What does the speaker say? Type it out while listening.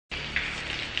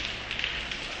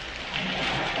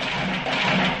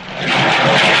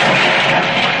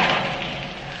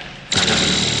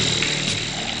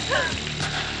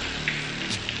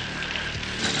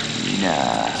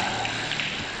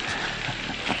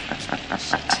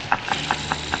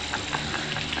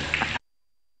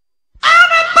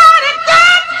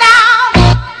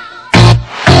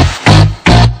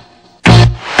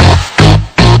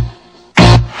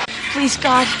Please,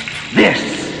 God. This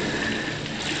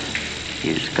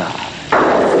is God.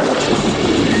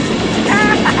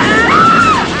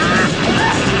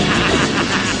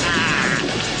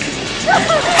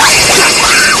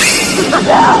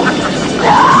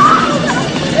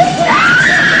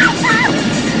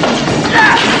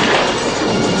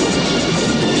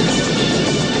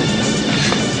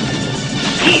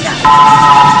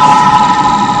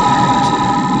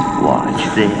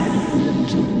 Watch this.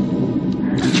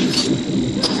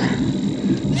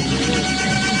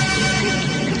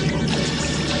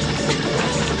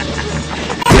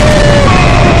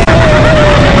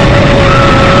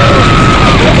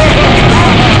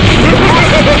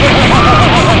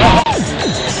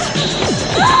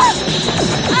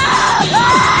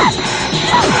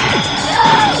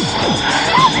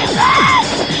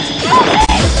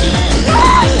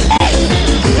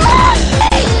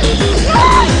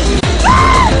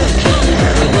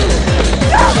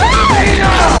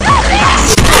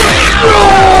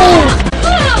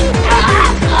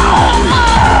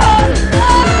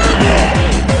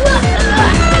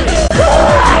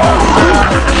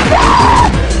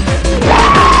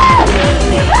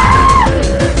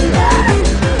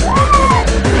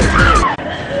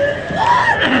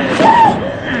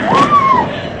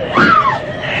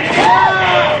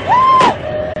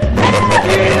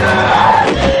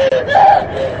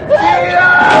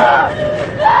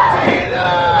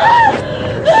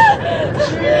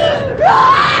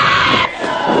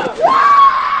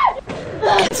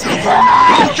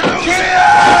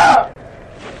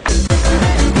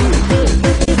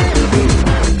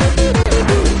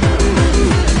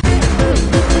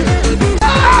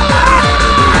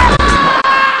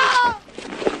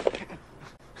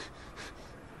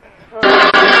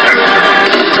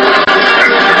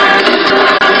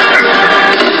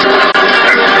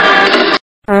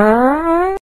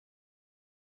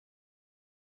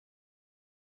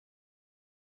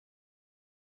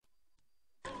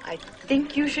 I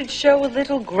think you should show a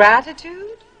little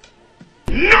gratitude.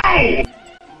 No!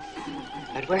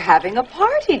 But we're having a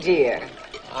party, dear.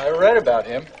 I read about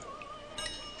him.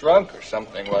 Drunk or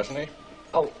something, wasn't he?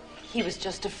 Oh, he was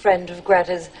just a friend of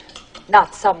Greta's.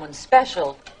 Not someone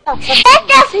special. Not someone Shut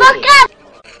the fuck up!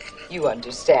 You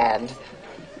understand.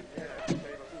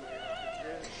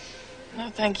 No,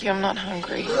 thank you. I'm not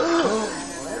hungry.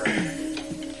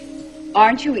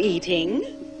 Aren't you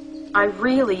eating? I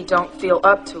really don't feel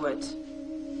up to it.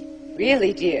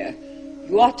 Really, dear?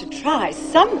 You ought to try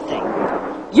something.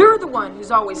 You're the one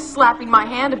who's always slapping my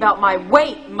hand about my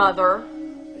weight, Mother.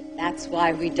 But that's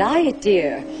why we diet,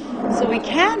 dear. So we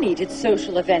can eat at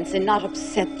social events and not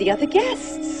upset the other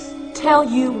guests. Tell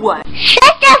you what.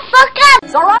 Shut the fuck up!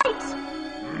 It's all right.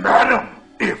 Madam,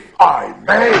 if I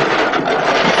may.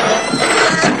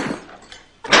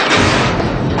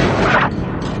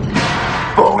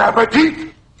 Bon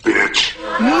appetit, bitch.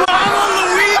 Mama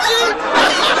Luigi!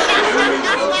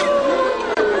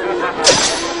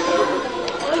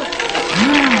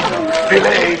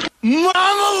 Filet.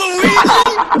 Mama Luigi!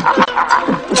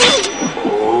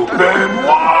 Open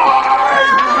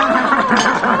wide.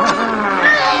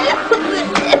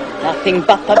 Nothing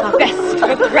but the best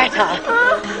for Greta.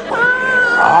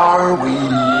 Where are we?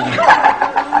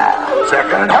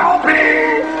 Second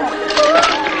helping.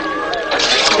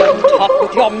 Don't talk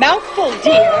with your mouth full,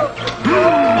 dear.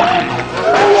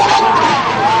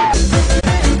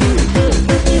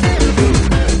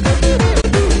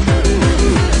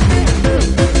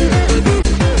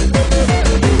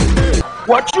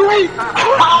 What you eat?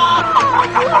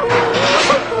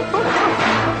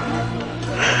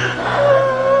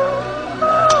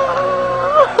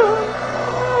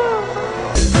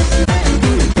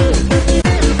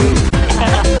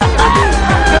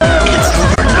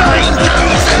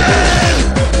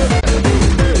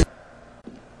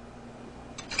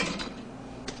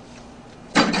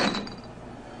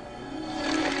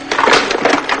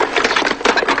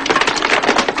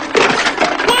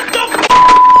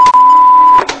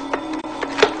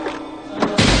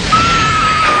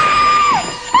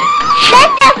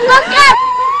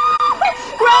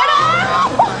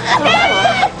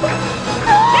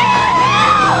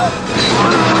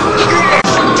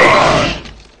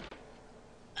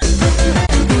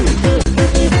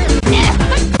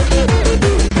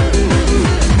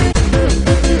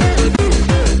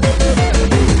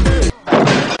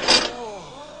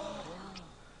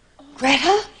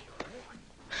 Greta?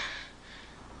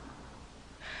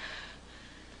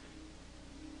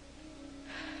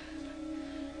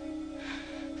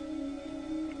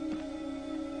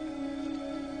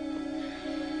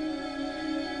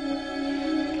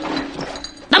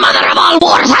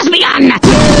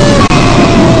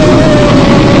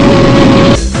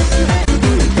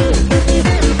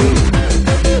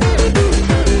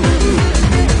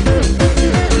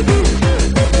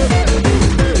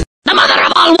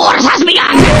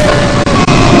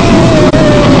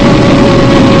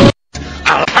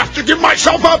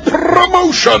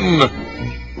 Promotion!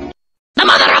 The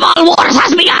mother of all wars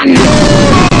has begun!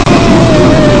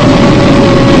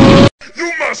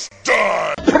 You must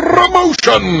die!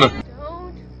 Promotion!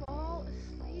 Don't fall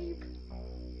asleep.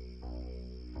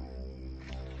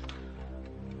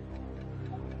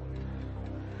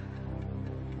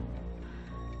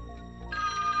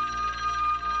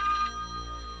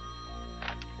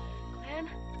 Glenn?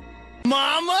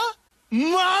 Mama?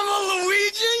 Mama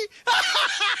Luigi?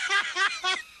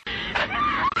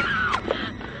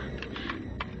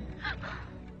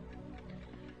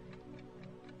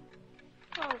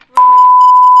 Oh, Brian.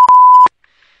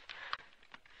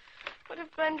 What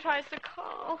if Glenn tries to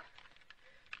call?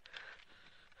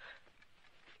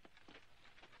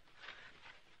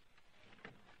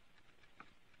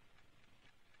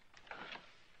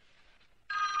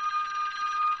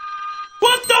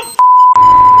 What the f?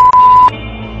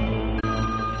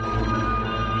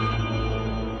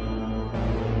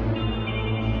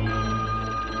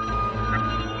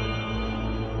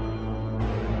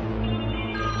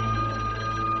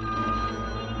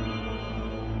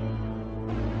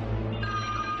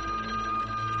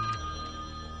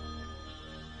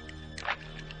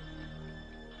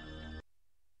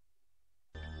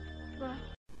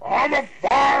 I'm a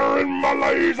fire in my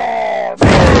laser!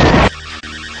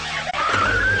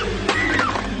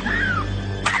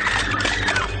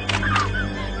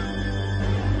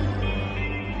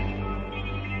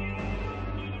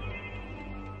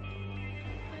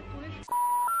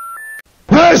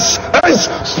 This is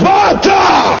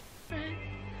Sparta!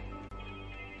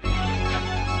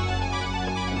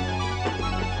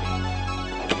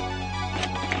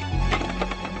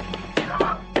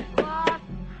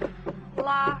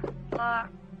 Lock.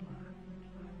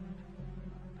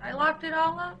 I locked it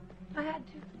all up. I had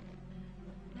to.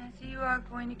 Nancy, you are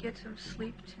going to get some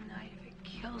sleep tonight if it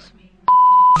kills me.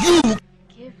 You!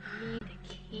 Give me the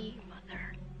key,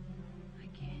 Mother. I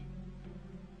can't.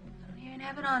 I don't even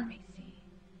have it on me, see?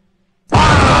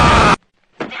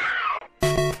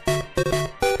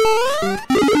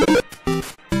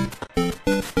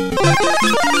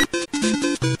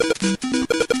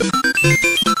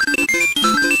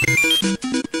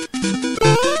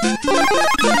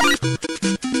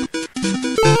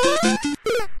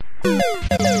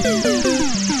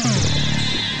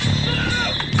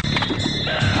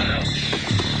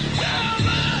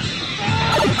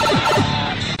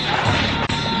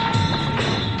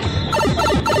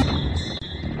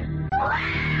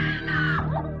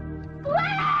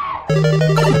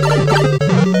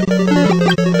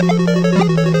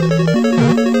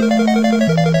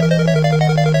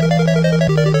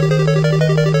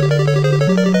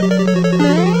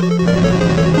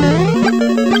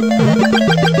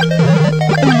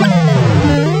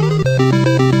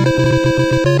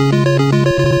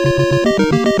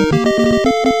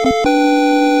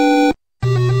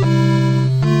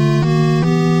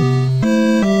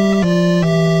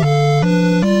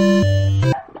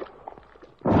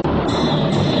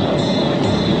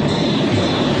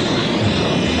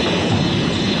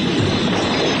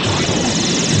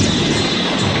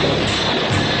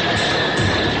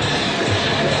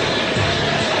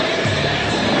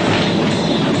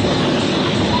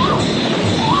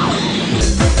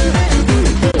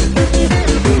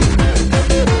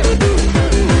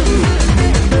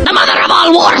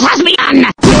 Wars has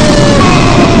begun!